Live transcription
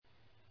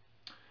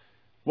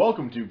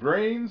Welcome to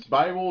Brains,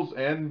 Bibles,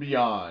 and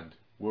Beyond,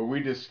 where we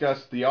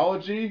discuss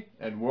theology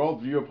and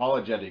worldview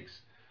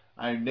apologetics.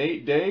 I'm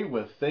Nate Day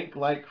with Think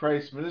Like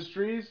Christ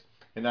Ministries,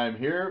 and I'm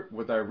here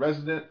with our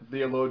resident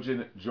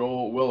theologian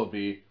Joel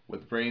Willoughby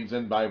with Brains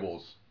and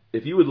Bibles.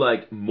 If you would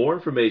like more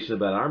information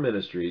about our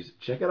ministries,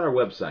 check out our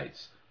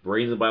websites,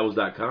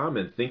 brainsandbibles.com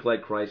and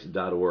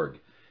thinklikechrist.org.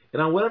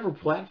 And on whatever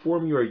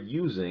platform you are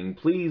using,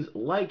 please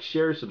like,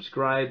 share,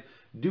 subscribe,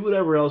 do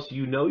whatever else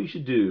you know you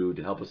should do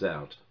to help us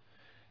out.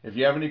 If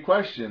you have any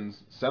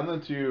questions, send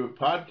them to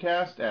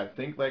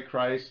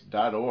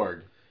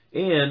podcast@thinklikechrist.org.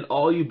 And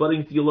all you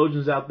budding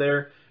theologians out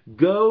there,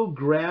 go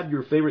grab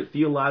your favorite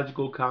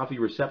theological coffee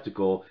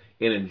receptacle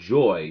and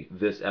enjoy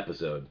this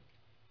episode.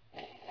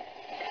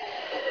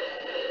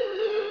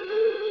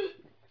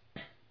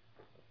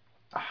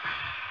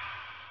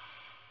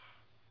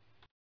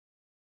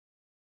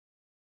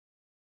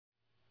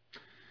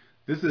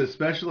 This is a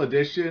special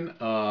edition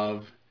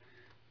of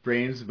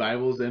Brains,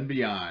 Bibles, and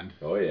Beyond.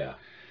 Oh, yeah.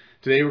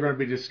 Today we're going to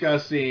be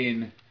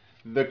discussing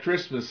the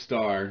Christmas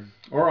star,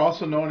 or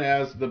also known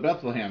as the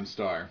Bethlehem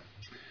star.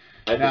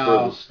 I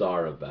prefer the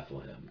Star of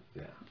Bethlehem.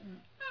 Yeah.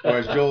 Or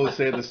as Joel would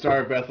say, the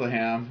Star of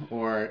Bethlehem,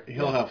 or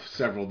he'll have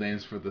several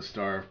names for the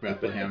Star of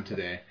Bethlehem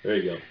today. There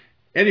you go.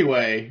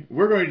 Anyway,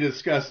 we're going to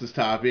discuss this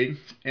topic,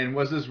 and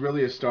was this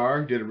really a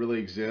star? Did it really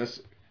exist?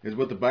 Is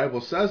what the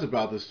Bible says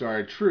about the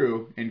star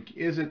true, and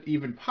is it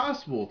even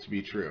possible to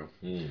be true?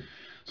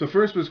 So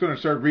first we're going to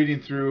start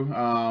reading through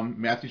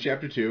Matthew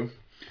chapter 2.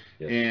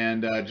 Yes.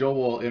 And Joel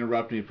will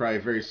interrupt me probably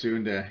very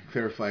soon to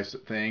clarify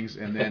some things,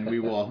 and then we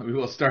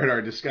will start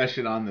our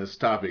discussion on this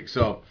topic.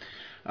 So,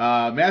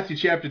 Matthew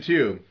chapter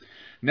 2.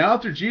 Now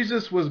after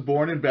Jesus was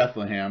born in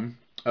Bethlehem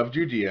of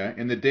Judea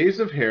in the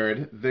days of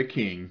Herod the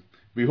king,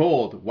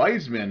 behold,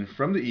 wise men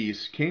from the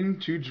east came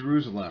to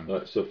Jerusalem.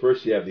 So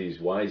first you have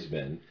these wise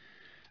men.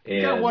 And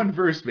you got one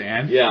verse,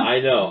 man. Yeah, I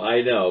know.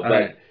 All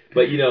right.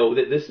 But you know,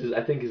 this is,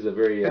 I think, is a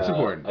very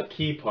important. A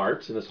key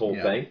part in this whole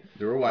thing.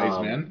 There were wise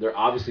men. They're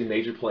obviously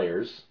major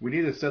players. We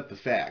need to set the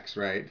facts,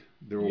 right?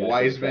 There were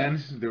wise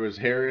men. There was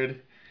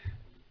Herod.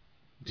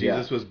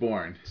 Jesus was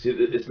born. See,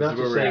 it's not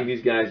just saying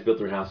these guys built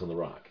their house on the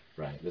rock,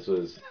 right? This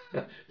is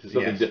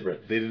something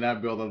different. They did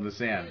not build on the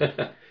sand.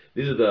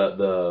 These are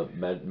the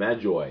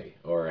magi,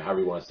 or however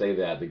you want to say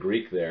that. The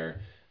Greek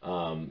there.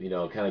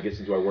 Kind of gets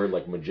into our word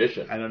like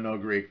magician. I don't know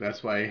Greek.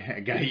 That's why I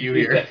got you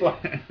here. That's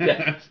why.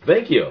 Yeah.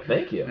 Thank you.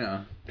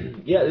 Yeah.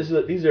 Yeah.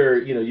 These are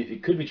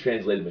it could be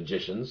translated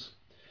magicians.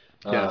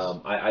 Yes.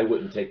 I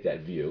wouldn't take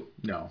that view.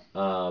 No.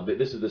 But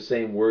this is the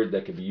same word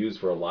that could be used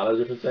for a lot of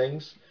different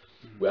things.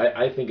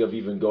 I think of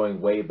even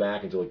going way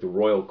back into like the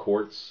royal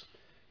courts,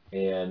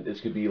 and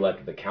this could be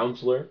like the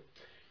counselor.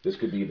 This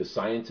could be the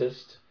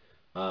scientist.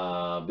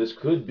 This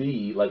could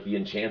be like the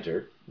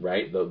enchanter,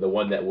 right? The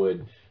one that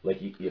would. Like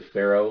if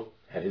Pharaoh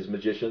had his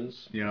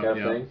magicians kind of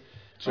thing.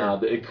 Sure.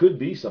 It could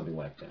be something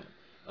like that.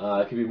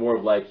 It could be more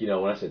of like, when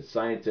I said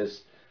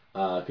scientist,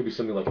 it could be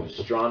something like an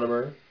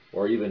astronomer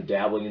or even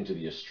dabbling into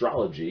the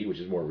astrology, which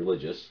is more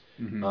religious.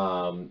 Mm-hmm.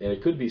 And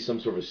it could be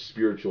some sort of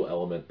spiritual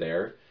element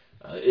there.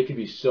 It could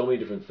be so many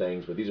different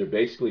things, but these are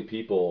basically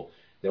people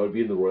that would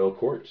be in the royal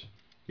court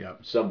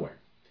somewhere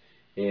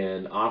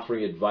and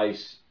offering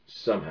advice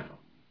somehow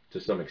to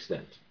some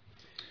extent.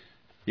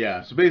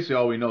 Yeah, so basically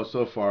all we know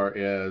so far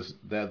is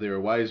that they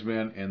were wise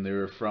men and they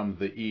were from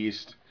the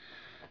east,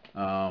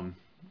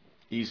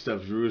 east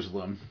of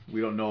Jerusalem.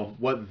 We don't know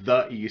what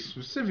the east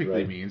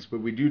specifically means,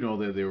 but we do know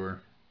that they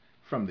were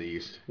from the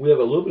east. We have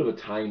a little bit of a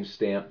time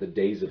stamp, the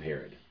days of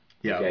Herod.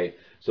 Yeah. Okay,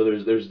 so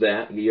there's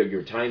that. You have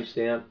your time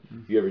stamp.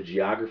 You have a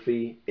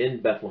geography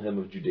in Bethlehem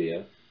of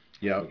Judea.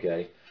 Yeah.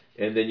 Okay,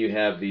 and then you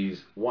have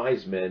these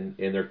wise men,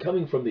 and they're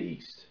coming from the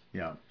east.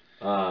 Yeah.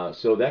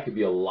 So that could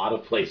be a lot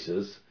of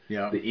places.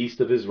 Yeah. The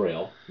east of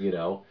Israel,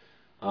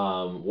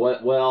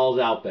 what all's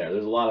out there?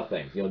 There's a lot of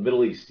things.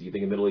 Middle East. You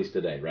think of Middle East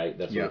today, right?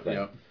 That sort of thing.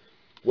 Yep.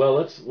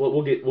 Well,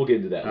 we'll get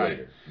into that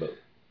later. Right.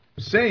 But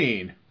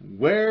saying,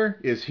 "Where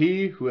is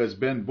he who has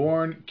been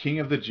born King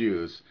of the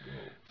Jews?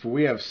 For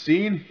we have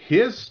seen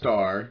his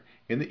star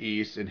in the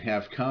east and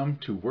have come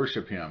to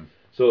worship him."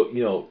 So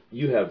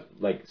you have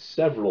like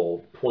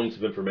several points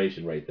of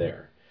information right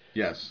there.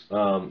 Yes.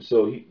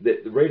 So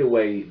right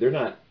away, they're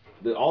not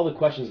all the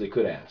questions they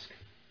could ask.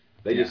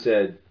 They just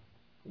said,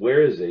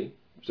 "Where is he?"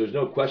 So there's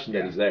no question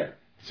that he's there.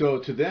 So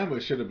to them, it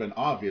should have been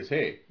obvious.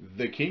 Hey,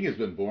 the king has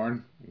been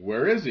born.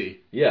 Where is he?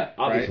 Yeah,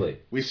 obviously.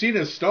 Right? We've seen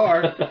his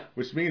star,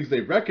 which means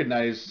they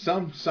recognized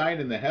some sign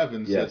in the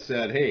heavens that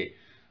said, hey,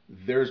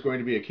 there's going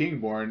to be a king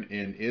born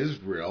in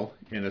Israel,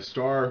 and a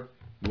star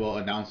will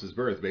announce his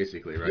birth,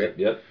 basically, right?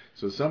 Yep.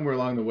 So somewhere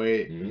along the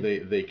way,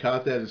 they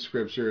caught that in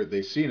Scripture.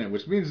 They've seen it,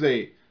 which means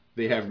they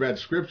have read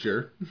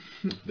Scripture.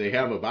 They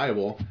have a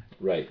Bible.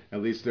 Right.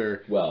 At least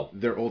their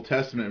Old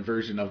Testament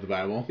version of the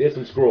Bible. They had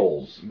some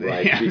scrolls,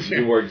 right? To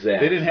be more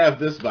exact. They didn't have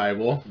this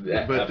Bible, but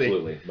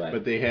absolutely.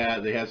 But they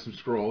had some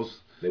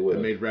scrolls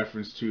that made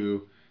reference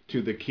to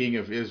to the king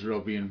of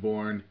Israel being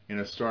born and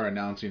a star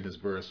announcing his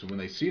birth. So when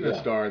they seen a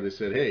star, they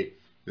said, hey,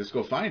 Just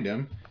go find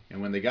him.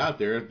 And when they got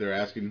there, they're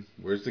asking,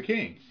 "Where's the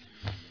king?"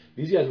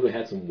 These guys would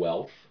have had some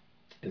wealth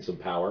and some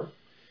power.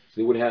 So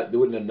they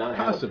wouldn't have not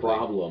had a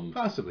problem.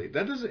 Possibly. It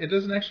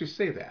doesn't actually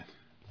say that.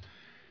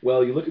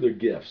 Well, you look at their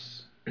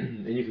gifts,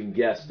 and you can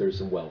guess there's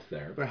some wealth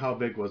there. But how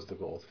big was the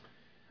gold?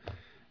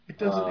 It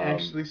doesn't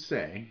actually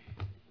say.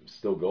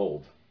 Still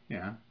gold.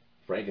 Yeah.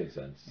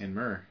 Frankincense. And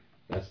myrrh.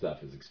 That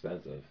stuff is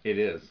expensive. It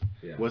is.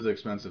 Yeah. Was it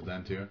expensive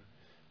then too?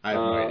 I have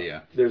no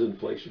idea. There's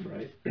inflation,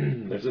 right?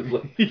 There's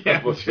inflation.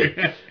 Yeah,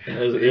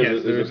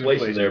 there's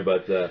inflation there,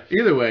 but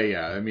either way,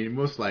 yeah. I mean,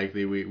 most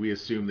likely we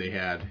assume they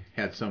had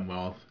some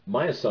wealth.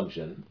 My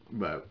assumption,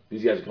 but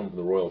these guys are coming from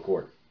the royal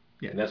court,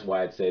 and that's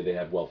why I'd say they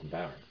have wealth and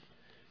power.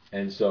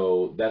 And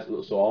so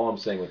all I'm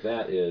saying with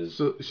that is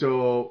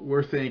so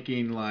we're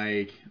thinking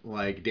like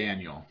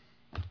Daniel,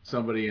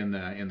 somebody in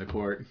the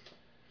court,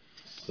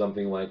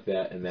 something like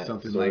that in that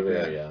something sort like of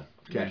that. area.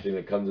 Okay. Actually, when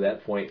it comes to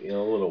that point in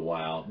a little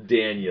while,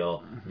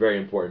 Daniel, very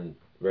important,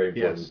 very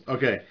important. Yes.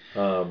 Okay.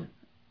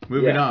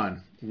 Moving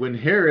on. When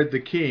Herod the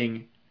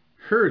king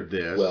heard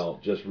this,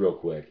 well, just real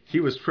quick, he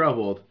was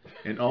troubled,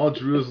 and all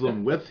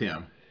Jerusalem with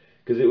him.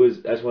 Because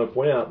I just want to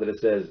point out that it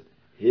says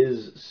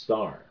his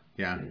star.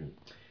 Yeah.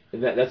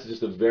 And that's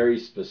just a very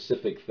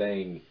specific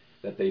thing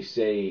that they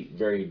say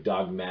very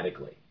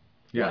dogmatically.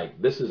 Yeah.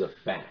 Like, this is a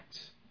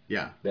fact.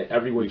 Yeah. That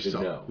everyone should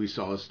know. We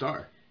saw a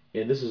star.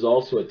 And this is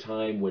also a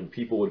time when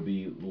people would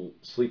be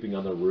sleeping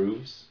on their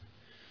roofs,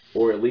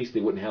 or at least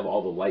they wouldn't have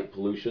all the light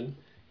pollution.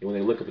 And when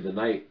they look up in the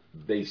night,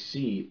 they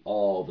see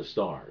all the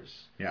stars.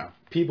 Yeah.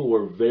 People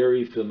were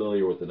very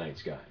familiar with the night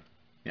sky.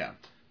 Yeah.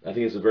 I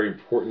think it's a very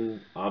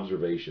important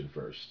observation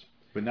first.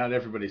 But not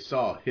everybody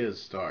saw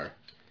his star.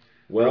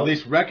 Well, or at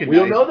least recognized. We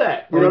don't know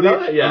that. We don't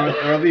know that yet.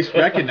 Or at least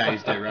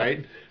recognized it,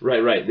 right?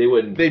 Right. They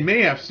wouldn't. They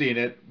may have seen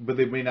it, but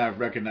they may not have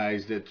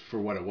recognized it for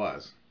what it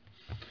was.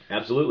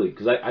 Absolutely,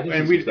 because I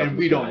think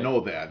we don't know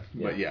that,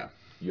 but yeah.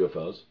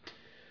 UFOs.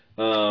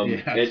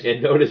 Yes.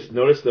 And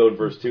notice though in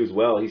verse 2 as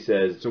well, he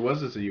says. So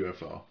was this a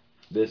UFO?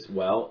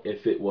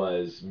 If it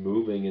was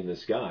moving in the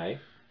sky,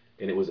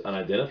 and it was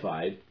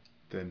unidentified,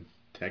 then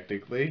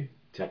technically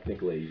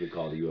you could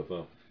call it a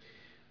UFO.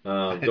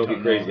 Don't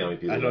get crazy on me,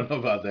 people. I don't know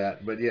about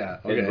that, but yeah.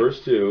 Okay. In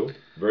verse 2,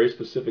 very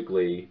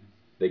specifically,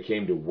 they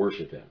came to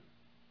worship him.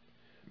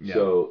 Yeah.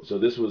 So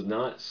this was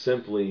not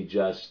simply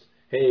just,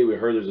 hey, we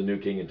heard there's a new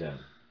king in town.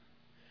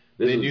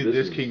 They knew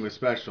this king was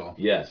special.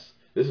 Yes.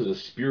 This is a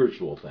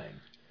spiritual thing.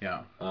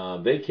 Yeah.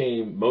 They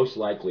came most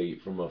likely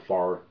from a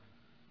far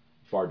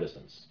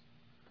distance,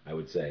 I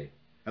would say.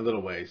 A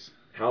little ways.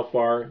 How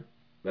far?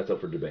 That's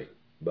up for debate.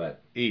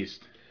 But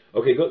east.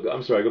 Okay,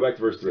 I'm sorry. Go back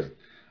to verse 3.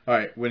 All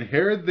right. When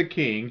Herod the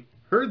king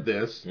heard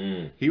this,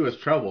 he was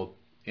troubled.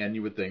 And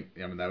you would think,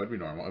 that would be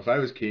normal. If I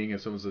was king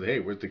and someone said, "Hey,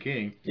 where's the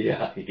king?"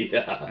 Yeah.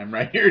 I'm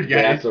right here, guys.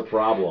 That's a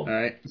problem. All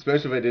right.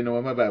 Especially if I didn't know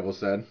what my Bible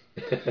said,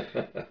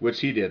 which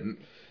he didn't.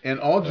 And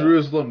all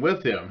Jerusalem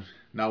with him.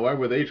 Now, why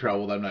were they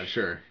troubled? I'm not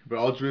sure. But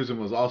all Jerusalem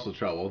was also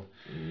troubled.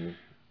 Mm-hmm.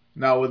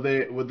 Now,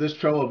 would this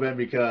trouble have been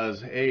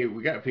because, hey,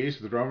 we got peace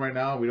with Rome right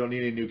now, we don't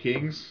need any new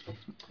kings?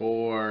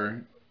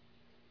 Or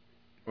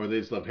they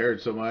just love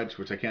Herod so much,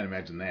 which I can't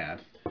imagine that.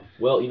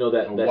 Well,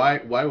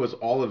 why was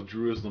all of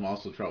Jerusalem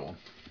also troubled?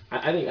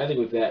 I think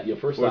with that,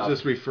 first off... Or is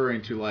this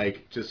referring to,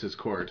 just his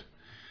court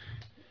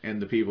and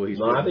the people he's...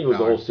 No, I think it was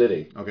the whole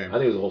city. Okay. I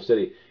think it was the whole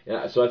city.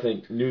 So I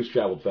think news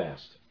traveled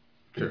fast.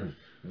 Sure.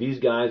 These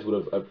guys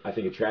would have, I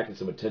think, attracted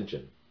some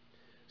attention.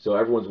 So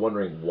everyone's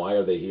wondering, why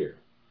are they here?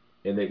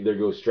 And they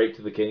go straight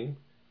to the king.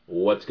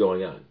 What's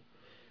going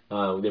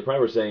on? They probably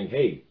were saying,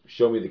 hey,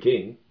 show me the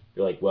king.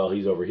 They're like, well,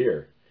 he's over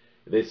here.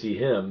 They see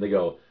him. They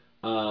go,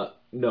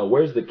 no,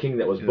 where's the king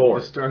that was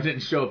born? The star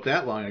didn't show up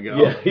that long ago.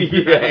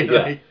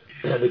 Yeah.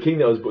 The king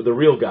that was the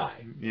real guy.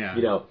 Yeah.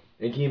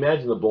 And can you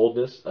imagine the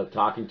boldness of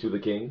talking to the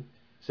king,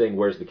 saying,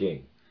 "Where's the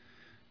king?"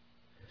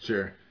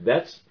 Sure.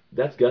 That's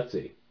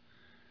gutsy.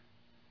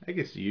 I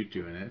guess you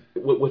doing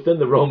it within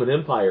the Roman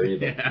Empire,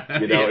 even.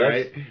 Yeah.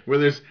 Right. Where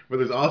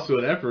there's also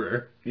an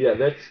emperor. Yeah,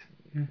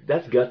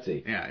 that's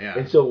gutsy. Yeah.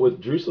 And so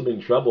with Jerusalem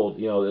being troubled,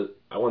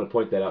 I want to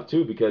point that out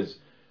too, because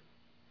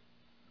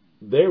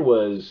there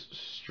was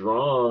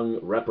strong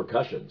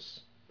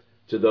repercussions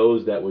to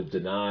those that would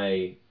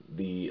deny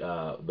the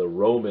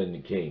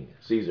Roman king,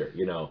 Caesar,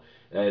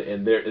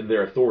 and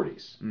their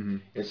authorities. Mm-hmm.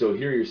 And so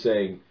here you're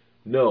saying,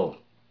 no,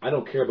 I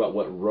don't care about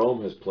what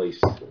Rome has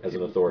placed as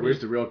an authority.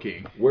 Where's the real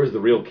king? Where's the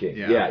real king?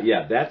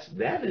 Yeah.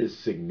 That is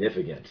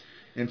significant.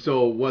 And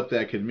so what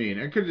that could mean,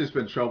 it could have just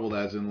been troubled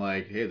as in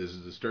hey, there's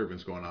a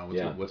disturbance going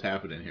on. What's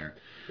happening here?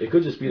 It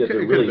could just be that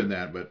they're really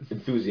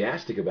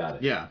enthusiastic about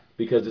it. Yeah.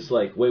 Because it's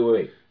like,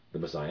 wait. The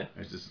Messiah?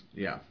 It's just,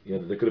 there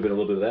could have been a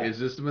little bit of that. Is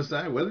this the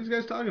Messiah? What are these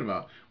guys talking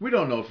about? We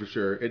don't know for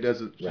sure. It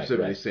doesn't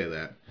specifically say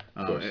that.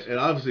 It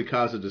obviously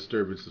caused a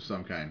disturbance of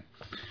some kind.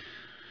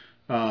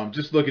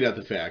 Just looking at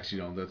the facts,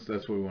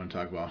 that's what we want to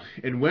talk about.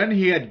 And when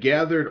he had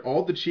gathered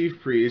all the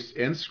chief priests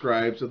and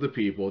scribes of the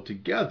people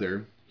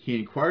together, he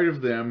inquired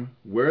of them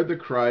where the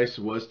Christ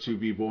was to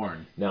be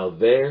born. Now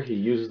there he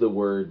uses the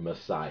word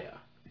Messiah.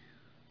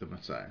 the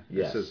Messiah.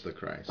 Yes. This is the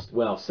Christ.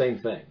 Well, same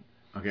thing.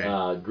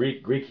 Okay.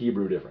 Greek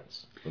Hebrew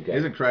difference. Okay.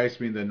 Isn't Christ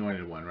being the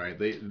anointed one, right?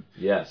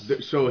 Yes.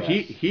 So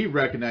yes. he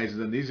recognizes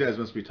them. These guys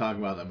must be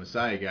talking about the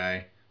Messiah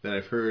guy that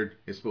I've heard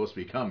is supposed to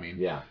be coming.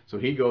 Yeah. So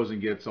he goes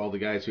and gets all the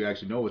guys who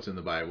actually know what's in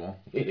the Bible.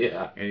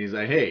 Yeah. And he's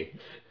like, hey,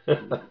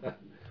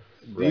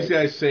 Right. these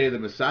guys say the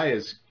Messiah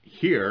is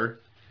here.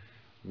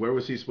 Where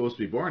was he supposed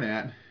to be born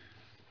at?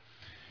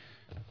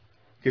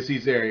 Because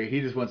he's there.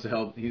 He just wants to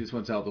help. He just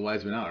wants to help the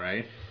wise men out,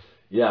 right?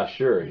 Yeah,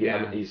 sure.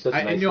 Yeah. He's such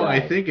a nice guy.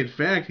 I think in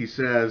fact he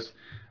says,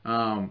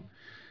 I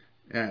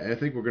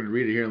think we're going to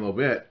read it here in a little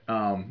bit.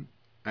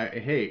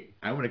 Hey,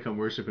 I want to come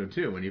worship him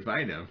too when you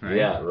find him. Right?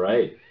 Yeah,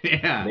 right.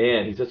 Yeah.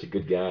 Man, he's such a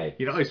good guy.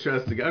 You can always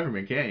trust the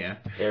government, can't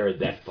you? Herod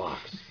that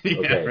fox. Yeah,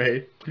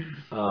 Okay.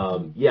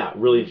 right. Yeah,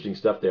 really interesting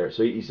stuff there.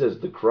 So he says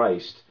the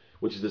Christ,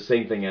 which is the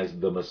same thing as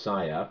the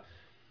Messiah,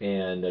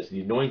 and that's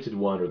the anointed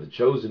one or the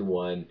chosen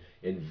one,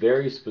 and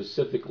very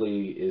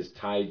specifically is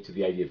tied to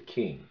the idea of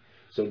king.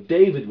 So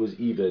David was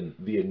even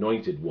the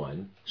anointed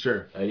one.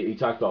 Sure. He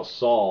talked about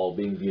Saul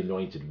being the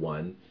anointed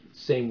one.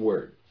 Same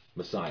word,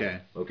 Messiah.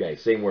 Okay,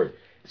 same word.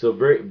 So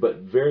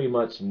very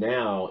much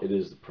now it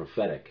is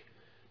prophetic.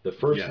 The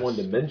first one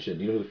to mention,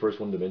 you know who the first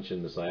one to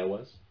mention Messiah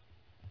was?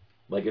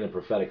 Like in a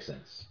prophetic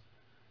sense.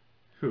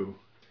 Who?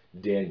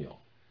 Daniel.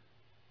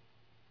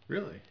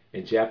 Really?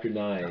 In chapter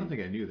 9. I don't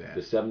think I knew that.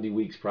 The 70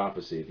 weeks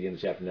prophecy at the end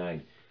of chapter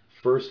 9.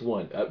 First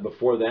one.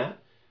 Before that,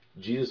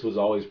 Jesus was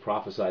always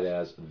prophesied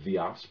as the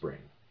offspring.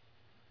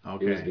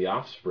 Okay. It was the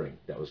offspring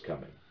that was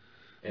coming.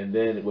 And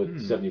then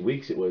with 70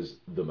 weeks, it was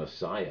the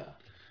Messiah.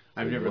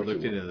 I've never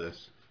looked into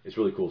this. It's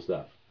really cool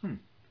stuff.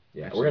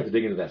 Yeah, we're going to have to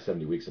dig into that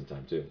 70 weeks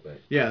sometime, too. But.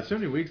 Yeah,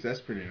 70 weeks,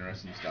 that's pretty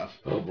interesting stuff.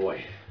 Oh,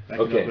 boy. That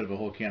can open up a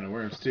whole can of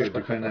worms, too,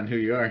 depending on who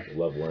you are. I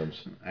love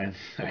worms.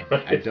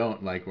 I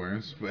don't like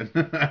worms,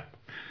 but...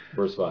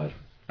 Verse 5.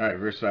 All right,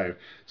 verse 5.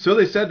 So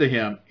they said to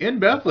him, in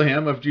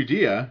Bethlehem of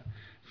Judea,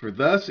 for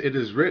thus it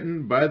is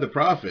written by the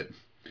prophet.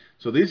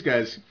 So these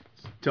guys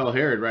tell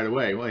Herod right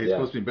away, well, he's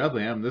supposed to be in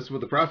Bethlehem. This is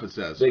what the prophet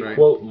says. They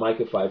quote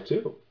Micah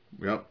 5:2.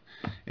 Yep.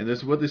 And this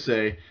is what they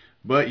say.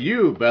 But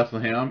you,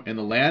 Bethlehem, in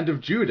the land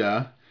of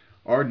Judah,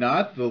 are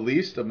not the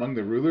least among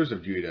the rulers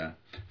of Judah.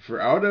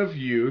 For out of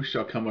you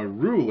shall come a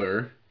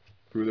ruler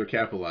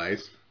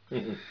capitalized,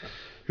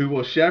 who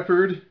will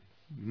shepherd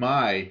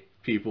my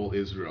people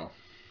Israel.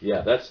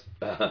 Yeah, that's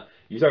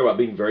you talk about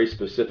being very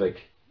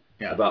specific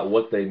about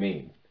what they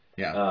mean.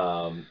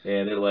 Yeah.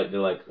 And they're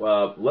like,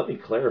 well, let me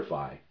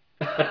clarify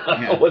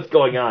what's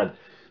going on.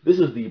 This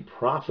is the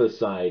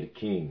prophesied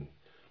king,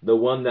 the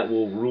one that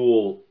will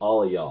rule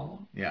all of y'all.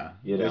 Yeah.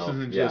 You know? This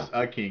isn't just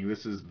a king.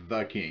 This is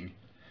the king.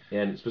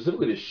 And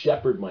specifically to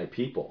shepherd my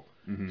people.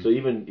 So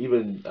even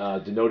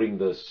denoting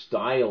the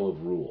style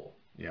of rule.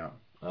 Yeah.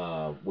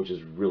 Which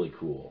is really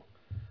cool.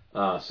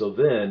 So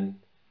then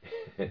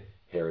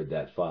Herod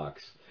that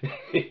fox,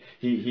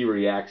 he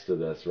reacts to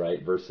this,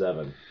 right? Verse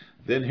 7.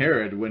 Then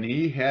Herod, when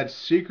he had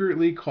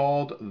secretly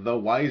called the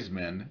wise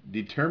men,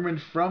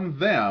 determined from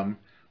them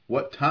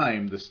what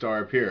time the star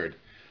appeared.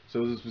 So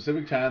it was a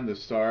specific time the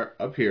star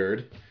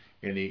appeared,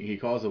 and he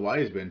calls the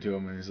wise men to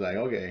him, and he's like,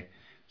 okay,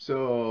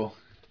 so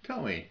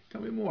tell me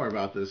more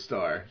about this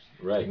star.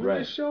 Right, when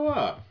did it show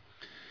up?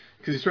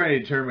 Because he's trying to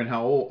determine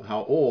how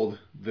old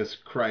this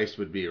Christ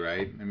would be,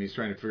 right? I mean, he's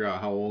trying to figure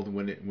out how old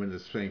when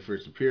this thing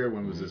first appeared.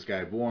 When was this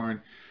guy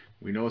born?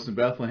 We know it's in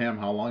Bethlehem.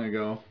 How long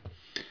ago?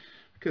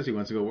 Because he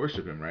wants to go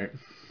worship him, right?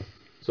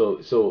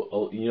 So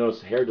you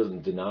notice Herod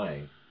doesn't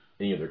deny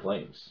any of their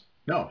claims.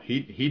 No,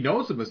 he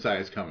knows the Messiah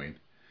is coming,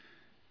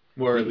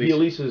 or he at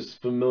least is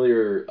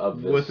familiar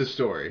of this. With the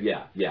story.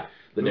 Yeah.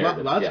 The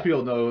narrative. Lots of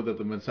people know that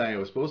the Messiah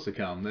was supposed to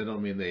come. That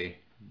don't mean they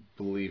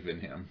believe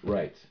in him.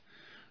 Right.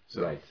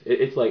 So. Right.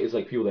 It's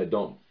like people that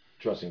don't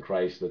trust in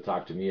Christ that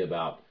talk to me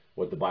about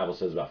what the Bible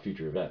says about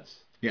future events.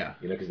 Yeah.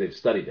 Because they've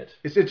studied it.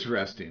 It's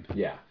interesting.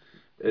 Yeah.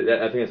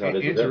 I think that's how it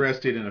is.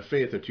 Interested and a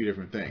faith are two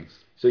different things.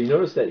 So you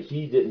notice that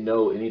he didn't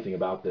know anything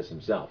about this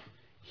himself.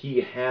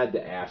 He had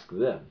to ask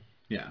them.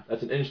 Yeah.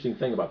 That's an interesting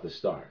thing about this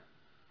star.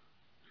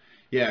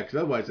 Yeah, because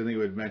otherwise I think it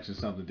would mention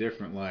something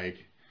different, like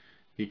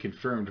he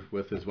confirmed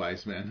with his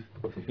wise men.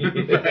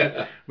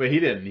 but he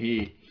didn't.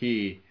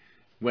 He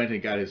went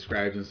and got his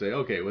scribes and said,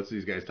 okay, what's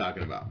these guys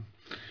talking about?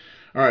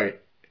 All right.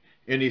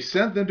 And he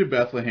sent them to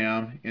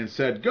Bethlehem and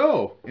said,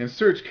 go and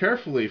search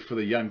carefully for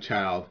the young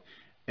child.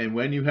 And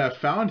when you have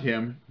found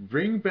him,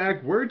 bring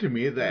back word to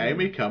me that I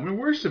may come and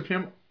worship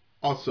him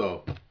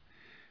also.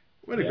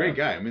 What a great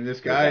guy. I mean, this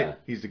guy,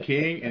 he's the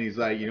king, and he's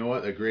like, you know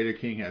what? A greater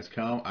king has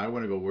come. I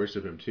want to go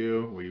worship him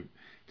too. Will you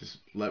just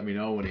let me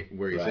know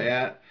where he's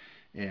at?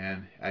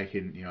 And I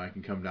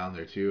can come down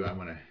there too.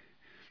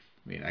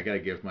 I got to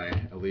give my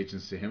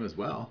allegiance to him as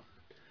well.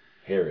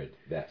 Herod,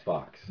 that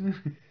fox.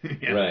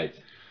 Yeah. Right.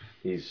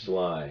 He's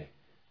sly.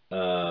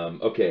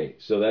 Okay,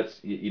 so that's,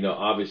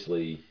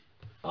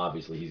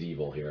 obviously he's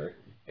evil here,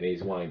 and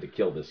he's wanting to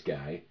kill this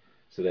guy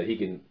so that he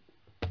can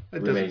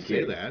remain king.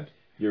 Say that.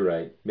 You're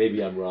right.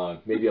 Maybe I'm wrong.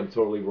 Maybe I'm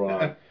totally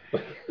wrong.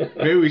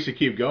 Maybe we should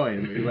keep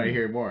going. We might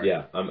hear more.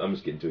 Yeah, I'm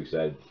just getting too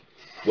excited.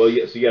 Well,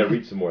 yeah, so you got to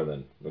read some more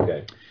then.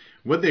 Okay.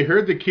 When they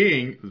heard the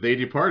king, they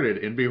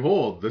departed, and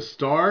behold, the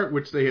star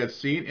which they had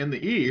seen in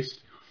the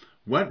east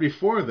went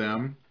before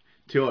them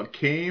till it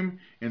came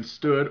and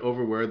stood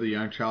over where the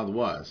young child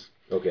was.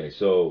 Okay,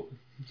 so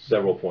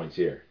several points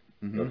here.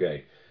 Mm-hmm.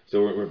 Okay,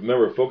 so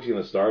remember, we're focusing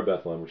on the Star of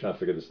Bethlehem. We're trying to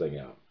figure this thing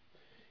out.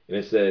 And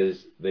it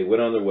says, they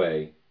went on their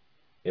way,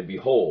 and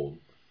behold,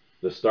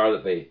 the star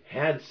that they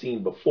had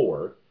seen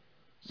before.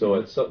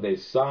 So, they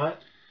saw it,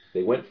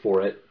 they went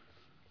for it.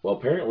 Well,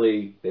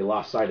 apparently, they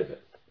lost sight of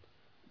it.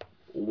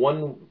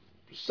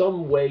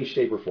 Some way,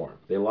 shape, or form.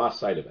 They lost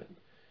sight of it.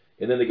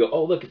 And then they go,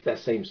 oh, look, it's that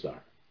same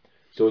star.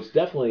 So it's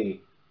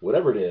definitely,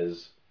 whatever it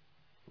is,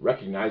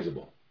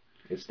 recognizable.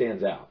 It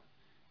stands out.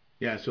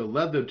 Yeah, so it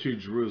led them to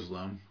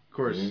Jerusalem. Of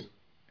course,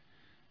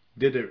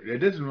 it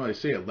doesn't really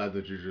say it led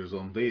them to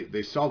Jerusalem.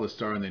 They saw the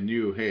star and they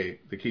knew, hey,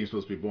 the king's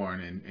supposed to be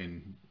born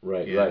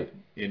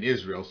in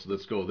Israel, so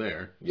let's go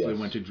there. Yes. So they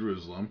went to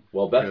Jerusalem.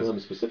 Well, Bethlehem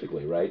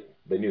specifically, right?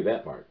 They knew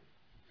that part.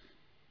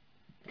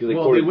 Because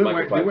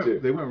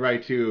they went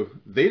right to.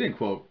 They didn't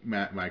quote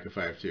Micah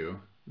 5:2.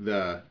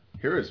 The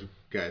Herod's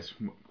guys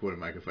quoted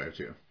Micah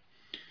 5:2.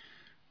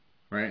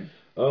 Right?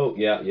 Oh,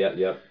 yeah.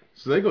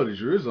 So they go to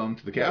Jerusalem,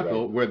 to the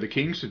capital, where the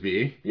king should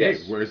be.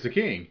 Yes. Hey, where's the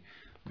king?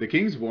 The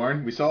king's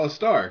born. We saw a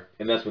star.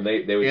 And that's when they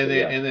would and say,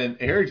 then, and then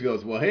Herod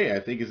goes, well, hey, I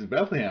think he's in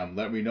Bethlehem.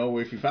 Let me know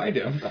if you find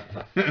him.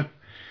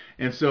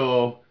 And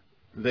so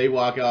they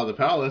walk out of the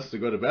palace to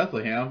go to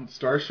Bethlehem. The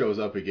star shows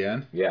up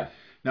again. Yeah.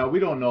 Now, we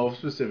don't know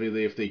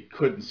specifically if they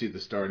couldn't see the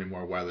star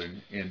anymore while they're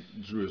in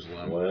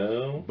Jerusalem.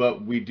 Well.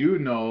 But we do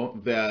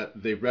know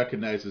that they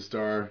recognized the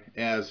star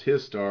as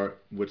his star,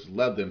 which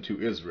led them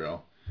to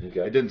Israel.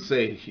 Okay. It didn't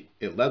say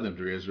it led them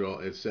to Israel.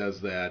 It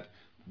says that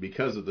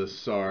because of the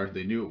star,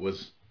 they knew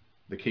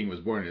the king was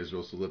born in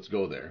Israel, so let's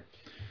go there.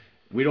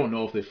 We don't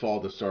know if they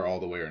followed the star all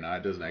the way or not.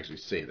 It doesn't actually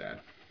say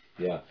that.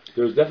 Yeah,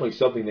 there was definitely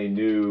something they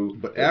knew.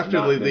 But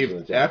after they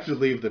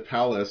leave the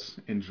palace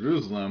in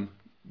Jerusalem,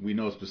 we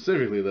know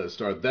specifically that the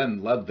star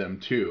then led them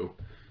to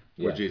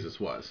where Jesus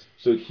was.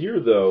 So here,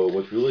 though,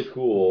 what's really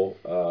cool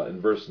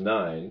in verse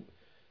 9,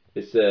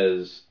 it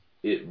says,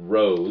 it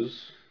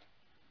rose,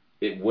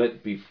 it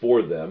went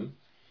before them,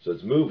 so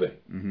it's moving.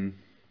 Mm-hmm.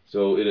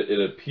 So it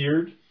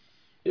appeared,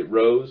 it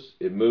rose,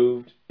 it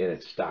moved, and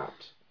it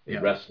stopped.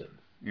 It rested.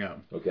 Yeah.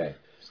 Okay.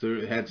 So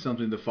it had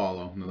something to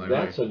follow. Like,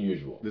 that's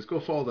unusual. Let's go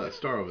follow that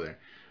star over there.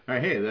 All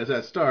right, hey, there's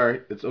that star.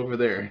 It's over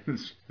there.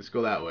 Let's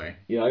go that way.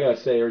 You know, I gotta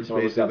say, every time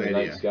I look out the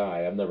night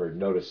sky, I've never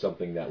noticed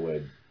something that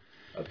would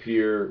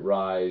appear,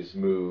 rise,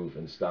 move,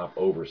 and stop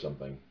over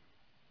something.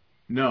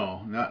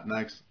 No, not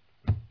next.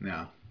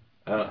 No.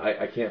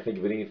 I can't think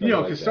of anything. You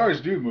know, because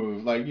stars do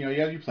move. Like, you know,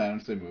 you have your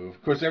planets, they move.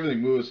 Of course,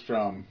 everything moves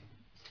from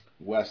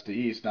west to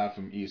east, not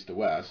from east to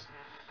west.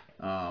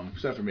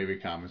 Except for maybe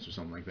comets or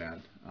something like that.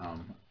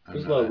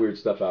 There's a lot of weird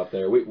stuff out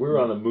there. We're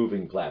on a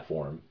moving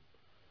platform.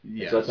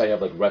 Yes. So that's how you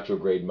have like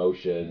retrograde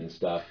motion and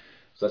stuff.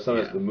 So that's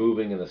sometimes the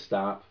moving and the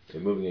stop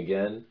and moving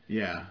again.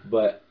 Yeah.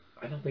 But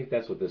I don't think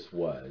that's what this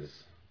was.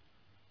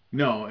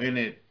 No, and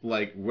it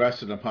like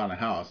rested upon a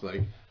house.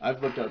 Like I've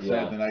looked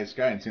outside the night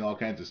sky and seen all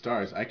kinds of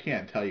stars. I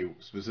can't tell you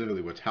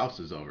specifically which house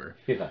is over.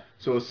 Yeah.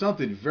 So it's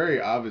something very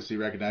obviously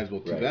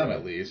recognizable to them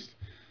at least,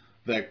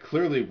 that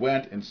clearly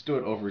went and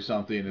stood over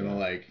something and they're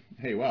like,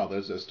 hey, wow,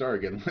 there's a star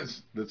again.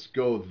 Let's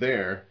go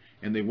there.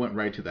 And they went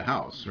right to the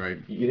house, right?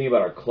 You think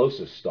about our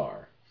closest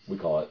star. We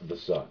call it the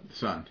sun. The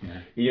sun,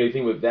 yeah. You know, you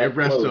think with that it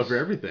rests over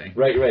everything.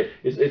 Right.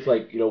 It's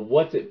like, you know,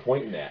 what's it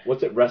pointing at?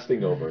 What's it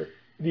resting over?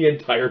 The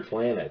entire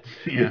planet.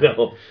 Yeah. You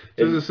know?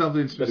 So this is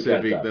something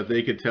specific that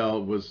they could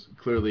tell was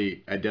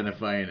clearly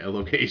identifying a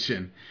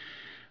location.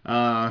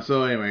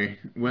 So anyway,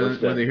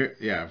 when they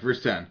hear,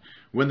 verse 10.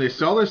 When they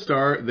saw the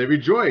star, they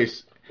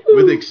rejoiced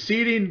with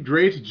exceeding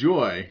great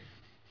joy.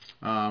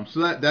 So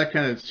that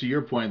kind of to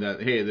your point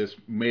that hey, this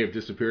may have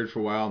disappeared for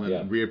a while and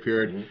then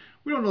reappeared. Mm-hmm.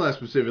 We don't know that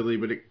specifically,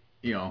 but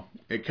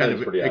it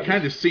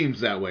kind of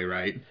seems that way,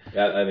 right?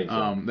 Yeah, I think so.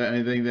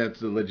 I think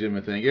that's a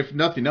legitimate thing. If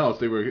nothing else,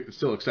 they were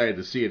still excited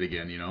to see it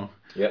again. You know,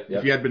 Yep.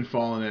 If you had been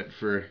following it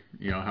for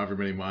however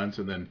many months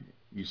and then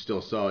you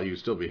still saw it, you'd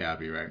still be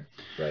happy, right?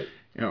 Right.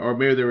 Or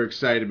maybe they were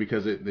excited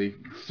because they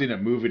seen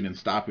it moving and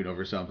stopping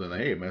over something.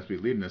 Like, hey, it must be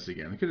leading us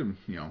again. It could have,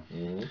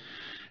 Mm-hmm.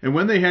 And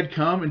when they had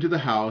come into the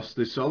house,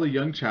 they saw the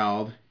young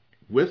child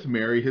with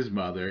Mary his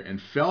mother, and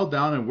fell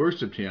down and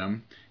worshipped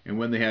him. And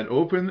when they had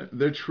opened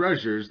their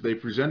treasures, they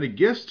presented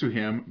gifts to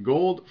him,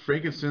 gold,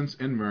 frankincense,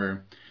 and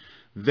myrrh.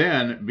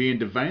 Then, being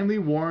divinely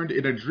warned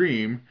in a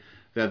dream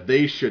that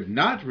they should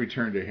not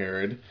return to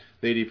Herod,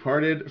 they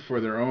departed for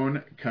their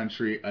own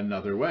country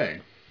another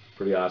way.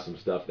 Pretty awesome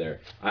stuff there.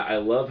 I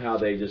love how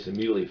they just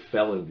immediately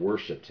fell and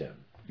worshipped him.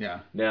 Yeah.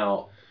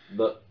 Now,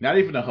 not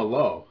even a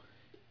hello.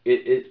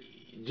 It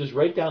just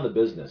right down to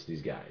business,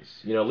 these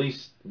guys. At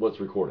least what's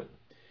recorded.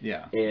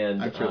 Yeah.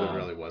 And I'm sure there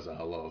really was a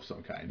hello of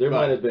some kind. There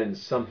might have been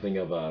something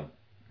of a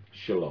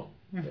shalom.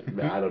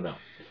 I don't know.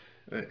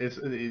 It's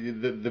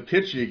the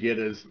picture you get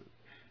is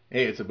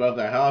hey, it's above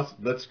their house.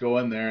 Let's go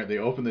in there. They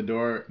open the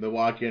door. They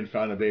walk in,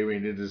 found a baby,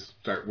 and they just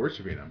start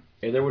worshiping him.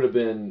 And there would have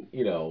been,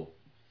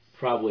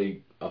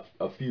 probably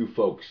a few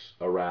folks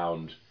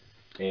around.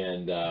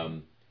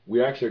 And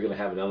we actually are going to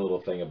have another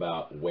little thing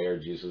about where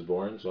Jesus was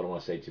born, so I don't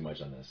want to say too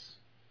much on this.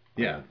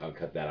 Yeah. I'll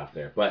cut that off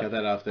there. But cut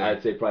that off there.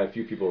 I'd say probably a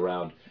few people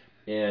around.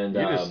 And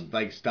you're just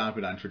like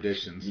stomping on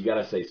traditions. You got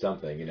to say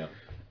something,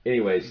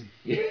 Anyways,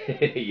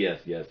 yes.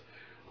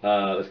 That's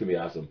going to be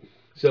awesome.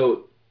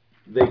 So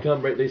they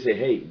come, they say,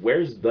 hey,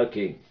 where's the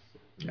king?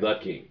 Yeah. The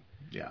king.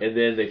 Yeah. And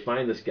then they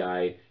find this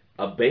guy,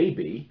 a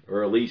baby,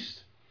 or at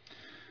least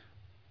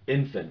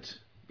infant,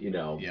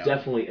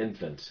 definitely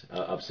infant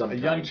of some kind.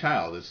 A young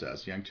child, it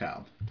says, young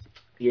child.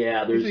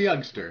 Yeah, he's a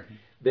youngster.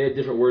 They had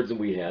different words than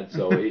we had,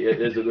 so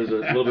there's a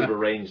little bit of a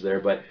range there.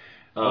 But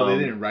they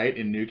didn't write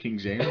in New King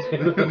James. They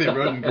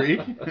wrote in Greek.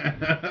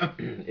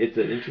 It's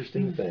an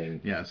interesting thing.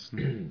 Yes.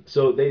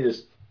 So they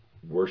just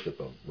worship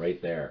him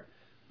right there.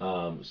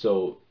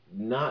 So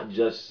not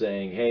just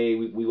saying, hey,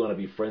 we want to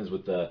be friends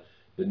with the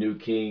new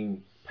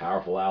king,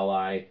 powerful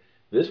ally.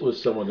 This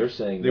was someone they're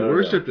saying they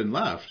worshipped and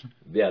left.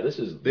 Yeah, they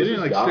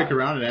didn't stick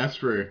around and ask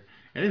for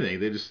anything.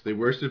 They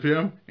worshipped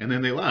him and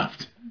then they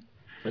left.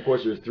 Of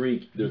course, there are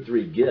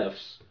three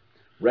gifts,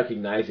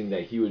 recognizing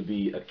that he would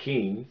be a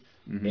king,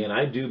 and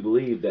I do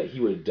believe that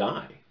he would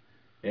die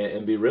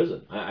and be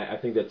risen. I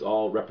think that's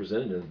all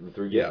represented in the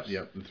three gifts.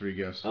 Yep, the three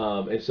gifts.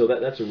 And so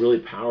that's a really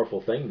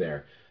powerful thing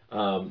there.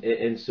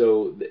 And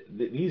so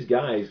these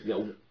guys,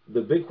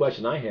 the big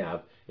question I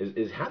have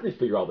is how do they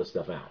figure all this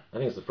stuff out? I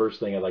think it's the first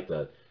thing I'd like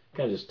to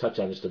kind of just touch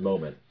on just a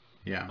moment.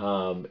 Yeah.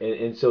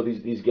 And so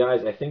these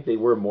guys, I think they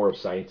were more of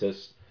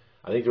scientists.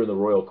 I think they're in the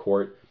royal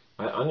court.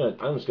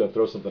 I'm just gonna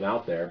throw something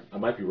out there. I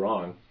might be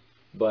wrong,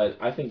 but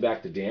I think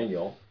back to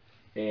Daniel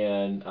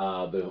and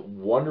the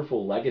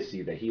wonderful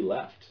legacy that he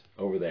left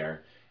over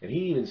there, and he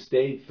even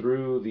stayed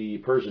through the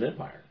Persian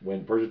Empire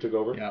when Persia took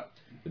over. Yeah.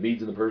 The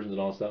Medes and the Persians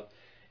and all that stuff,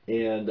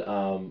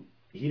 and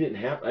he didn't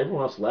have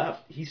everyone else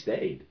left. He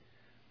stayed.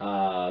 He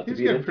was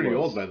getting pretty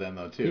old by then,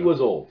 though, too. He was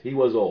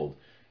old.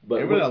 But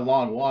it would have been a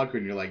long walk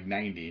when you're like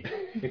 90.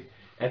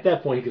 At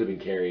that point, he could have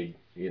been carried,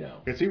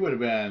 Because he would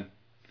have been,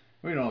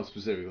 we don't know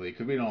specifically,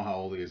 because we don't know how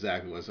old he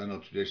exactly was. I know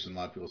tradition, a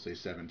lot of people say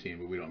 17,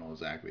 but we don't know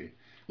exactly.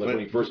 When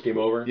he first came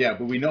over? Yeah,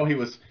 but we know he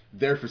was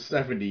there for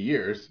 70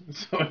 years.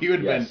 So he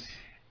would have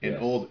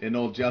been an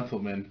old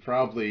gentleman,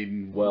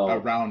 probably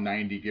around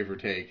 90, give or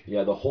take.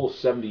 Yeah, the whole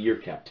 70-year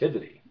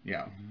captivity.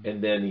 Yeah.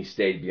 And then he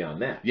stayed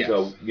beyond that. Yes.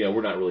 So,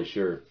 we're not really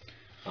sure.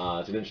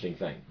 It's an interesting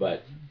thing.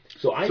 But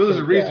So there's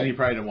a reason he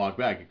probably didn't walk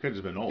back. He could have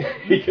just been old.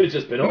 He could have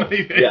just been old.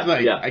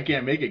 I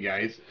can't make it,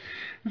 guys.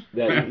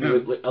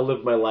 I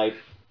lived my life.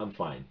 I'm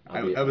fine.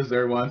 I was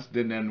there once.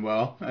 Didn't end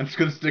well. I'm just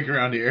going to stick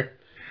around here.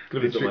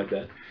 Could have been something like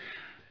that.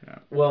 Yeah.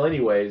 Well,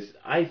 anyways,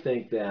 I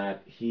think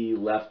that he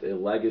left a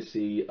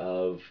legacy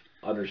of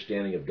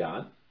understanding of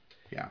God.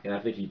 Yeah. And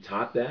I think he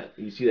taught that.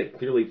 You see that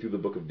clearly through the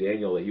book of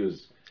Daniel, that he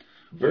was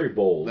very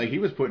bold. Like he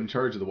was put in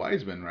charge of the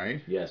wise men,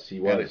 right? Yes, he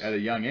was. At a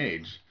young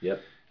age.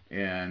 Yep.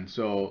 And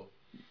so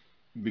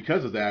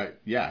because of that,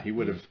 he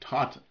would have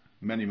taught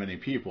many, many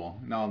people.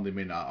 Now, they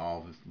may not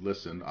all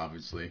listen,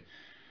 obviously.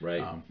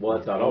 Right. Well,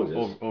 that's not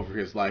always over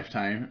his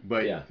lifetime.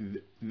 But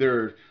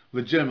there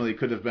legitimately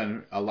could have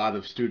been a lot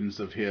of students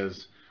of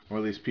his, or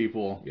at least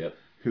people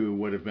who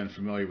would have been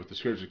familiar with the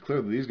scripture.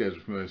 Clearly, these guys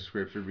were familiar with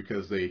scripture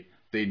because they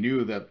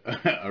knew that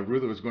a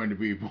ruler was going to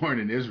be born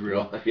in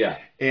Israel.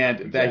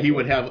 And that he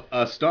would have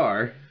a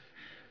star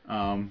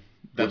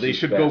that they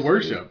should go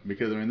worship.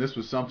 Because, this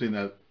was something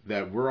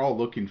that we're all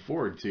looking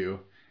forward to,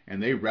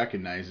 and they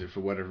recognized it for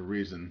whatever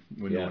reason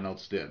when no one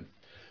else did.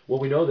 Well,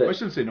 we know that... I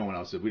shouldn't say no one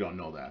else did. We don't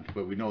know that,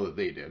 but we know that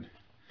they did.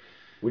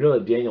 We know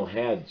that Daniel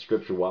had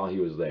scripture while he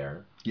was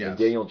there. Yes.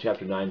 In Daniel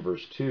chapter 9,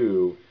 verse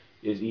 2,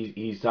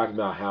 he's talking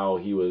about how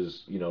he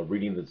was,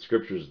 reading the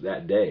scriptures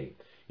that day.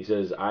 He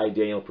says, I,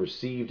 Daniel,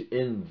 perceived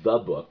in the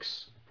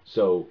books,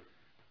 so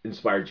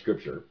inspired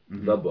scripture,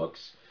 the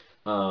books,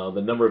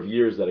 the number of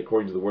years that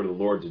according to the word of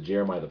the Lord to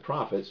Jeremiah the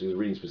prophet, so he was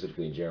reading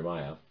specifically in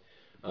Jeremiah,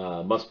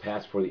 must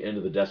pass before the end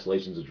of the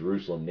desolations of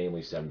Jerusalem,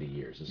 namely 70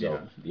 years. And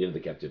so the end of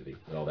the captivity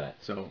and all that.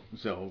 So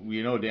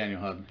we know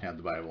Daniel had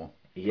the Bible.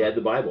 He had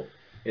the Bible.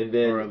 And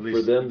then or at least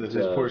for them his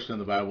portion of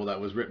the Bible that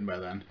was written by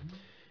then.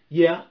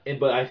 Yeah,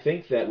 but I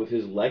think that with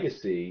his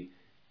legacy,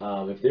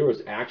 if there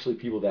was actually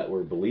people that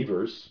were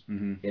believers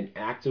and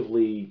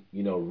actively,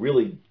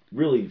 really,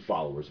 really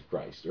followers of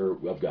Christ or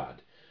of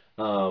God,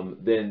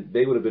 then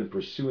they would have been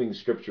pursuing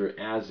Scripture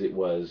as it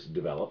was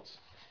developed.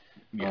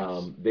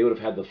 Yes. They would have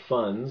had the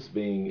funds,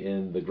 being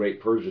in the Great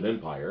Persian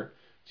Empire,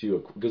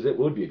 because it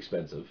would be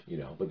expensive,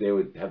 but they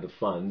would have the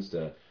funds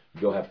to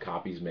go have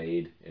copies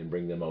made and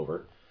bring them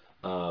over.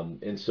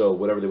 And so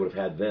whatever they would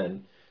have had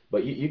then.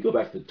 But you go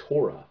back to the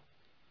Torah.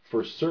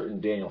 For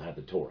certain, Daniel had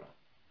the Torah.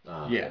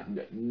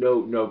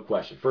 No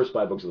question. First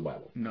 5 books of the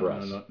Bible for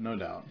us. No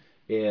doubt.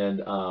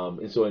 And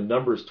so in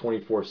Numbers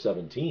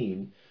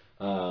 24:17,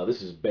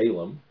 This is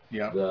Balaam.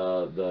 Yep.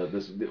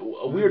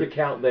 A weird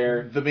account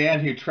there. The man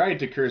who tried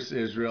to curse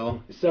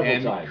Israel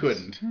Several times.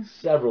 couldn't.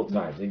 Several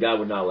times, and God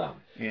would not allow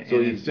him. And, So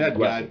and he's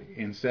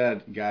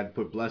instead God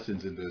put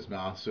blessings into his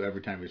mouth. So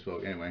every time he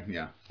spoke, anyway,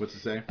 yeah. What's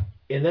it say?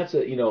 And that's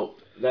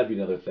that'd be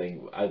another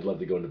thing. I'd love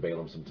to go into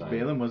Balaam sometime.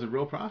 Balaam was a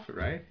real prophet,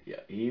 right? Yeah,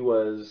 he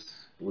was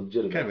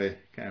legitimate.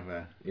 Kind of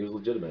a. He was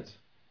legitimate.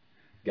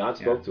 God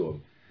spoke to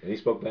him, and he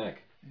spoke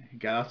back.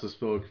 God also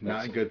spoke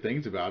not good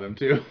things about him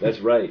too. That's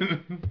right.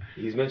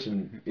 He's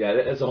mentioned. Yeah,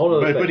 that's a whole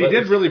other thing. But he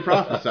did really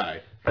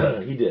prophesy.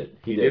 He did.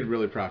 He did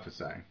really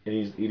prophesy.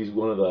 And he's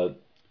one of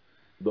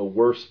the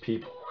worst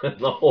people in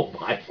the whole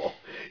Bible.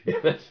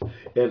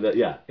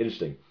 Yeah,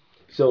 interesting.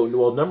 So,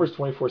 Numbers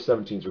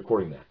 24:17 is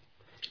recording that,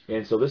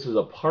 and so this is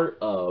a part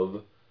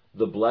of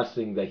the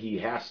blessing that he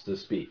has to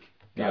speak.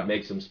 God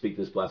makes him speak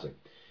this blessing,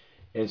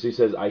 and so he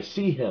says, "I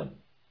see him,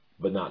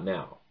 but not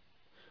now.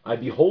 I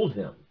behold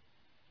him,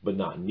 but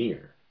not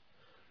near."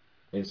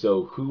 And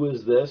so, who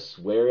is this?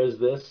 Where is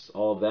this?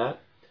 All of that.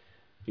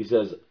 He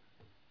says,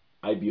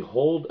 "I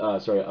behold,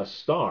 a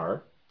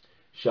star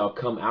shall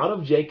come out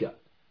of Jacob,"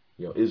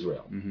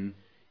 Israel, and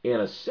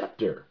a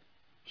scepter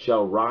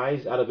shall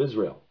rise out of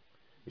Israel.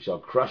 It shall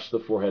crush the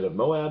forehead of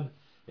Moab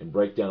and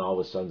break down all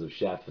the sons of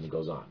Sheth, and it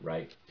goes on,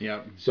 right?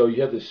 Yeah. So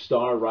you have this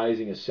star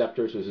rising, a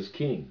scepter, so it's his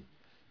king.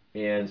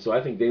 And so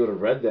I think they would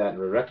have read that and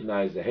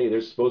recognized that, hey,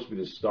 there's supposed to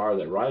be this star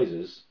that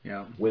rises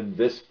when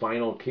this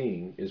final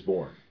king is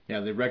born. Yeah,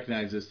 they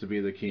recognize this to be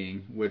the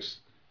king, which,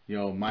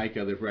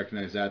 Micah, they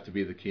recognize that to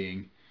be the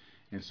king.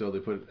 And so they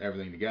put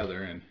everything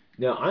together. And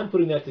now, I'm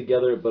putting that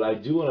together, but I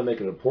do want to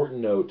make an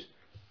important note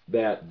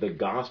that the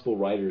gospel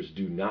writers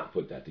do not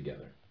put that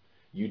together.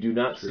 You do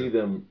not see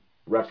them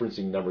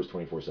referencing Numbers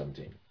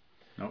 24:17.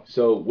 Nope.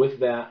 So with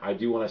that, I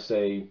do want to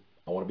say,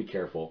 I want to be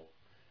careful.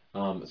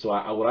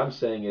 What I'm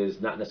saying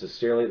is not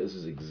necessarily this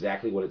is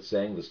exactly what it's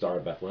saying, the Star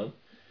of Bethlehem,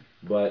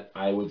 but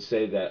I would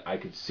say that I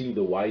could see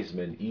the wise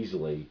men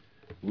easily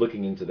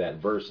looking into that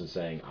verse and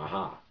saying,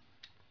 aha.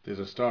 There's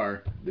a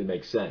star. It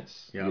makes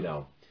sense,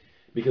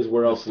 because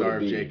where else would it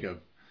be? The Star of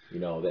Jacob.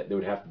 That there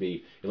would have to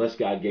be, unless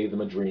God gave them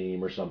a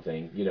dream or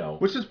something,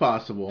 Which is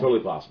possible.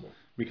 Totally possible.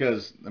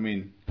 Because,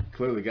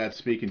 clearly God's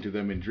speaking to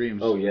them in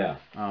dreams. Oh, yeah.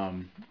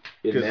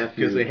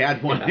 Because they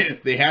had one. Yeah.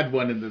 They had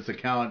one in this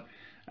account.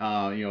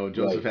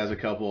 Joseph has a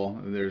couple.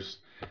 There's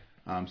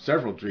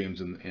several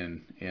dreams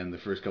in the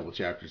first couple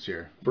chapters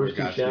here. First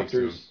two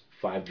chapters,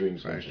 5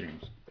 dreams. 5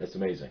 dreams. That's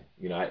amazing.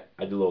 I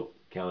did a little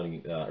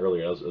counting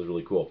earlier. That was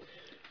really cool.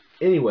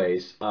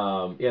 Anyways,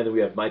 then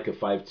we have Micah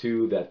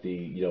 5:2 that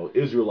the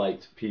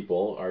Israelite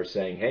people are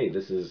saying, hey,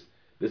 this is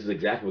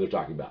exactly what they're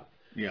talking about.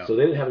 Yeah. So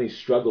they didn't have any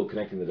struggle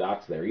connecting the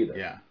dots there either.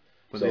 Yeah.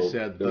 But they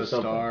said the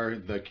star,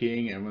 the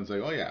king, and everyone's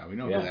like, oh yeah, we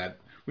know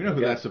who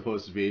that's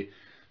supposed to be.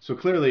 So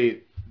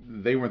clearly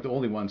they weren't the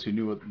only ones who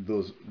knew what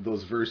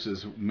those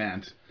verses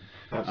meant.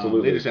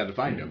 Absolutely. They just had to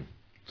find them.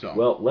 So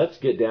well, let's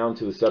get down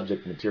to the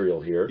subject material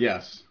here.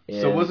 Yes.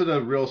 So was it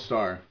a real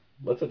star?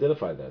 Let's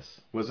identify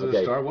this. Was it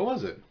a star? What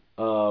was it?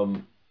 I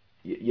want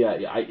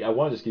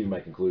to just give you my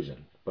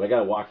conclusion, but I got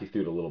to walk you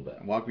through it a little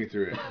bit. Walk me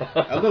through it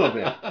a little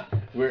bit.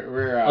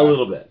 We're a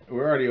little bit.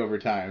 We're already over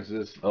time. So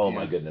this,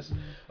 my goodness.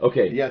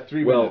 Okay. Yeah,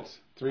 3 minutes.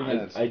 3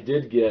 minutes. I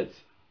did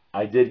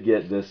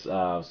get this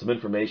some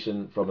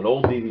information from an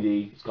old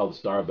DVD. It's called The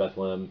Star of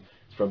Bethlehem.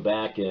 It's from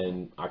back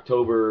in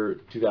October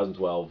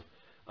 2012.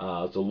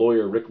 It's a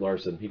lawyer, Rick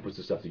Larson. He puts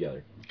this stuff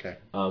together. Okay.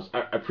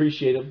 I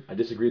appreciate him. I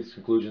disagree with his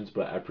conclusions,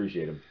 but I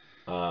appreciate him.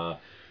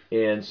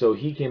 And so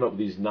he came up with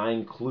these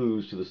 9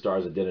 clues to the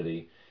star's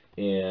identity,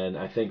 and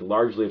I think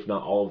largely, if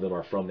not all of them,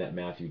 are from that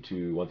Matthew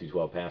 2,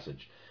 1-12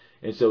 passage.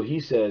 And so he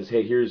says,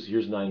 hey, here's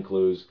 9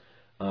 clues.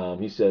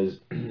 He says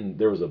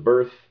there was a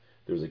birth,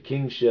 there was a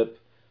kingship,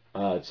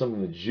 it's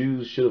something the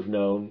Jews should have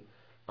known.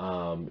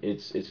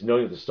 It's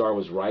knowing that the star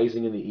was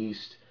rising in the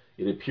east.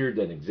 It appeared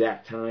at an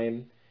exact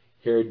time.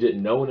 Herod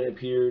didn't know when it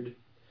appeared.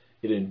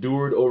 It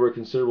endured over a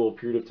considerable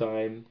period of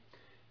time.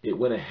 It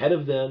went ahead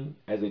of them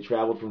as they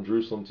traveled from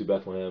Jerusalem to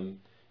Bethlehem,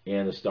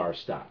 and the star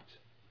stopped.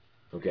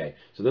 Okay,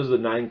 so those are the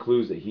 9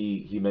 clues that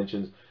he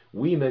mentions.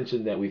 We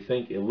mentioned that we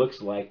think it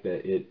looks like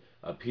that it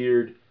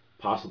appeared,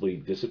 possibly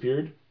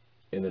disappeared,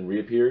 and then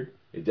reappeared.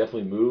 It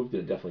definitely moved,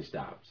 and it definitely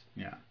stopped.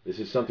 Yeah. This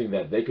is something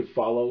that they could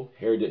follow.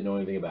 Herod didn't know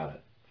anything about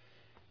it.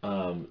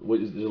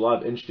 There's a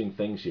lot of interesting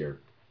things here.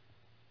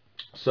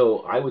 So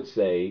I would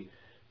say,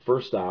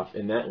 first off,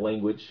 in that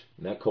language,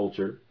 in that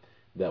culture,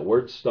 that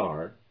word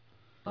star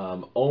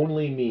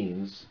only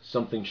means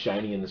something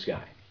shiny in the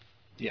sky.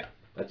 Yeah.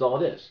 That's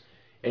all it is.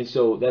 And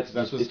so that's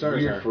what it's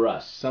stars weird are. for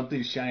us.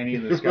 Something shiny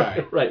in the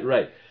sky. Right.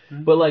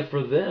 Mm-hmm. But like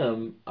for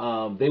them,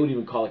 they would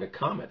even call like a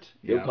comet.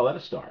 They would call that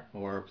a star.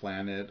 Or a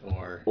planet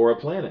or a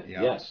planet,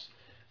 yes.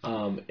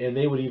 And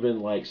they would even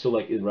like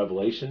in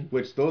Revelation.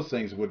 Which those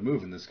things would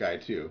move in the sky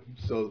too.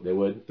 So they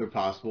would. They're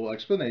possible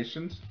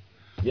explanations.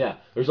 Yeah.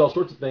 There's all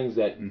sorts of things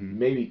that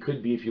maybe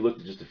could be if you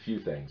looked at just a few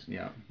things.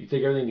 Yeah. You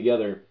take everything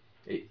together,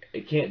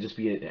 it can't just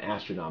be an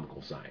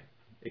astronomical sign.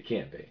 It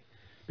can't be.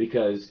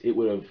 Because it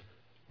would have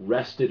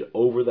rested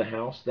over the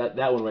house. That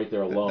one right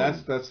there alone.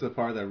 That's the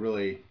part that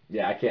really.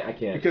 Yeah, I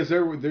can't. Because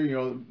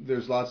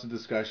there's lots of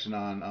discussion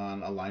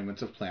on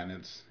alignments of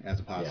planets as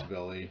a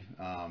possibility,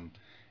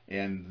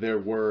 and there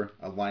were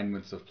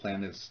alignments of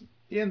planets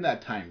in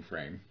that time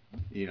frame.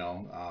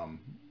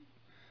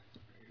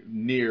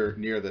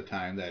 Near the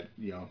time that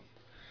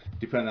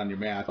depending on your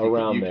math,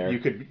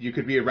 you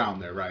could be around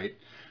there, right?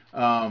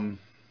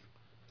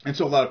 And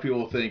so a lot of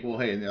people think, well,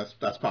 hey,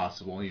 that's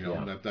possible.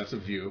 That's a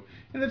view,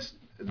 and it's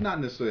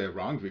not necessarily a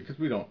wrong view because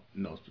we don't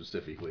know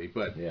specifically.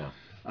 But now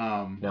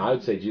I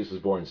would say Jesus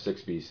was born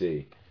 6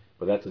 BC,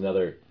 but that's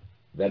another.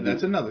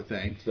 That's another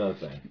thing. It's another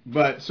thing.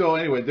 But so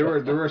anyway, there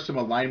were some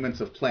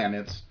alignments of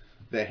planets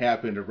that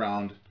happened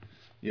around,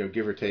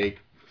 give or take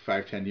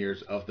 5-10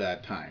 years of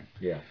that time.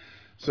 Yeah.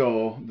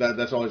 So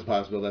that's always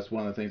possible. That's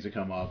one of the things that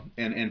come up.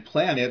 And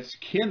planets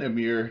can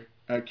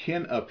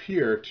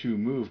appear to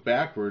move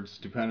backwards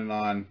depending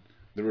on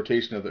the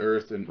rotation of the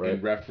Earth in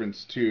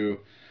reference to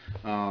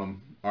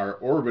our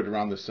orbit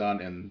around the sun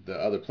and the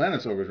other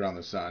planets' orbit around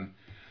the sun.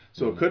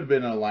 So it could have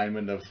been an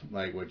alignment of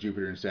like what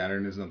Jupiter and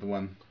Saturn, isn't that the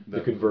one? The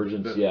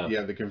convergence,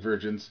 Yeah, the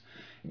convergence.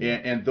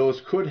 And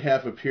those could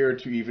have appeared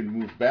to even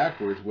move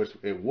backwards, which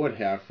it would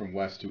have from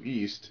west to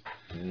east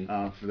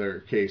for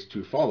their case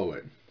to follow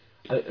it.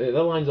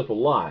 That lines up a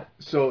lot.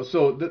 So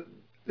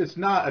it's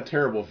not a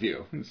terrible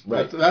view.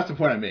 That's the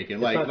point I'm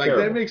making. Like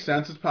that makes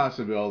sense. It's a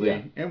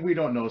possibility, and we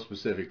don't know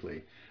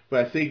specifically.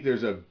 But I think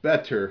there's a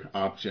better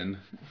option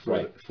for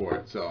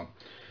it. So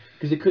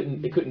because it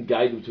couldn't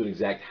guide them to an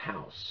exact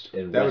house.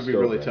 And that would be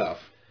really tough.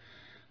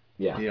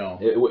 Yeah,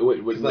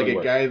 it's like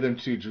it guided them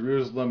to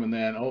Jerusalem, and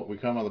then we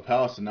come out of the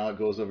palace, and now it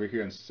goes over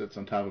here and sits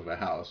on top of a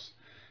house,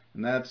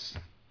 and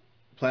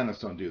planets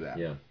don't do that.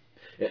 Yeah,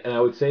 and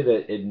I would say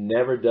that it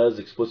never does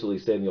explicitly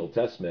say in the Old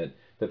Testament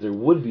that there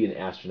would be an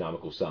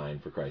astronomical sign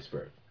for Christ's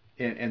birth.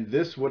 And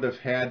this would have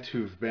had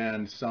to have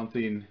been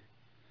something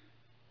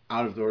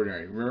out of the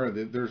ordinary.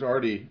 Remember, there's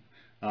already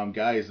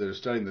guys that are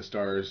studying the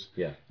stars.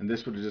 Yeah. And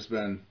this would have just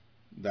been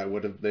they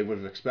would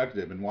have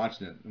expected it, been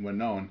watching it, and would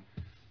known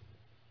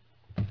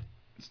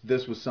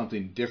this was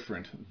something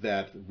different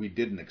that we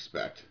didn't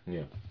expect.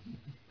 Yeah.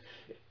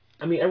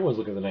 I mean, everyone's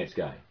looking at the night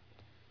sky,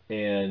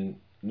 and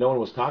no one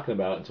was talking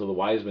about it until the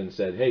wise men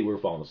said, "Hey, we're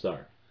following the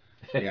star."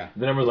 Yeah.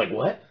 Then everyone's like,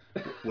 "What?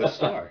 What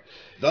star?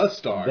 The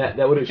star." That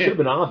should have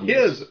been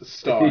obvious. His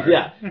star.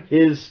 Yeah,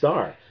 his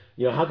star.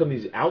 How come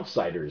these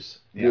outsiders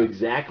knew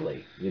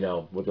exactly,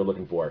 what they're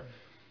looking for?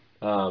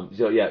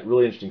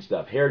 Really interesting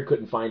stuff. Herod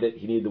couldn't find it.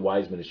 He needed the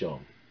wise men to show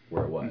him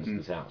where it was,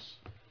 his house.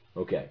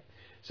 Okay.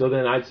 So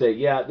then I'd say,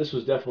 this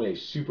was definitely a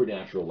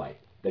supernatural light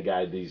that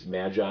guided these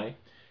magi,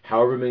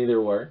 however many there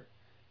were,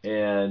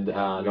 and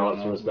all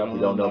that sort of stuff. We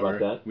don't know about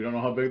that. We don't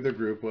know how big their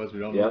group was. We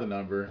don't know the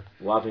number.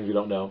 A lot of things we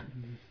don't know.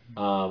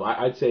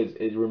 I'd say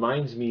it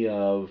reminds me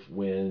of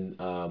when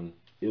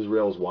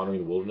Israel was wandering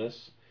the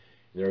wilderness.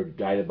 They're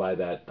guided by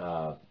that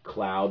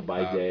cloud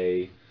by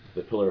day,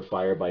 the pillar of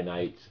fire by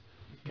night,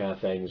 kind of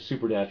thing.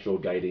 Supernatural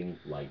guiding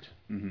light.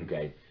 Mm-hmm.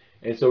 Okay,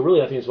 and so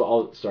really, I think it's what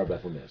all Star of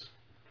Bethlehem is.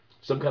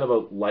 Some kind of a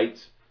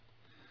light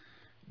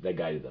that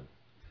guided them.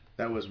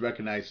 That was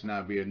recognized to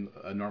not be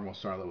a normal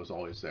star that was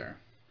always there.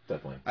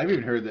 Definitely. I've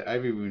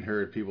even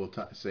heard people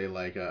say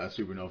like a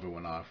supernova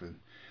went off,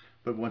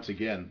 but once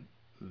again,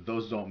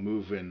 those don't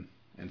move and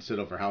sit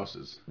over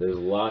houses. There's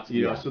lots,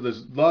 so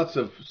there's lots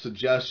of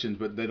suggestions,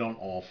 but they don't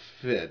all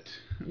fit.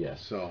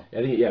 Yes. So I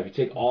think if you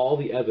take all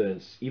the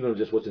evidence, even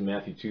just what's in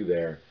Matthew 2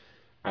 there,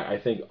 I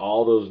think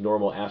all those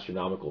normal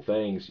astronomical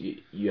things,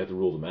 you have to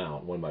rule them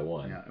out one by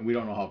one. Yeah, and we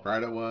don't know how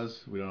bright it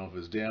was. We don't know if it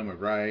was dim or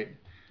bright.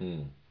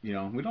 We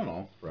don't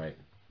know. Right.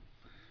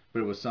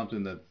 But it was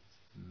something that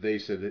they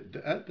said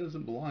that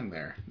doesn't belong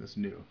there. That's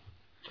new.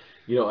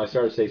 I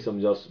started to say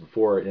something else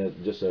before,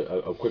 and just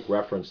a quick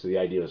reference to the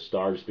idea of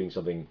stars being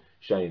something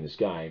shining in the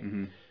sky.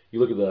 Mm-hmm. You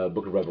look at the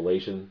book of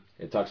Revelation,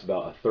 it talks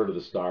about a third of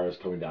the stars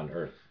coming down to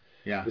Earth.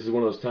 Yeah. This is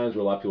one of those times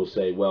where a lot of people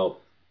say, well,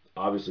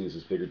 obviously this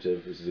is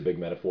figurative. This is a big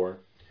metaphor.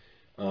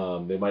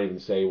 They might even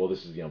say, well,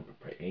 this is,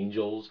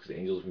 angels, because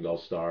angels can be all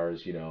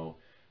stars,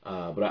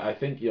 But I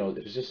think, if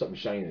it's just something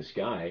shining in the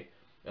sky,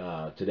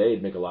 today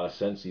it'd make a lot of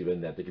sense even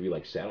that they could be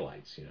like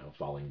satellites,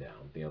 falling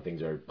down.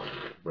 Things are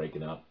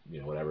breaking up,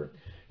 whatever.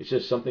 It's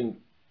just something,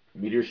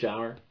 meteor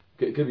shower.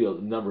 It could be a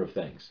number of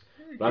things.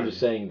 But I'm just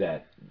saying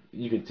that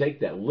you can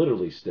take that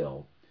literally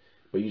still,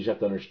 but you just have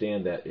to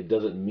understand that it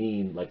doesn't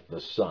mean like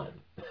the sun.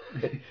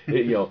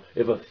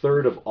 If a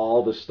third of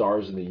all the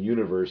stars in the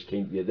universe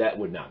came, that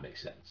would not make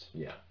sense.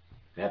 Yeah.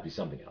 It'd have to be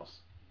something else.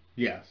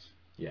 Yes.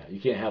 Yeah. You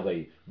can't have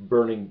a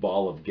burning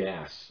ball of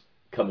gas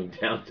coming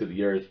down to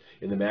the earth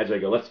and the Magi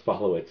go, let's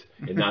follow it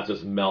and not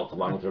just melt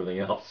along with everything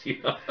else.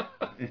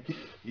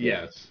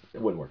 Yes.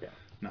 It wouldn't work out.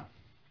 No.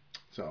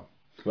 So.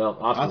 Well,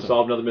 awesome.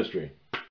 Solve another mystery.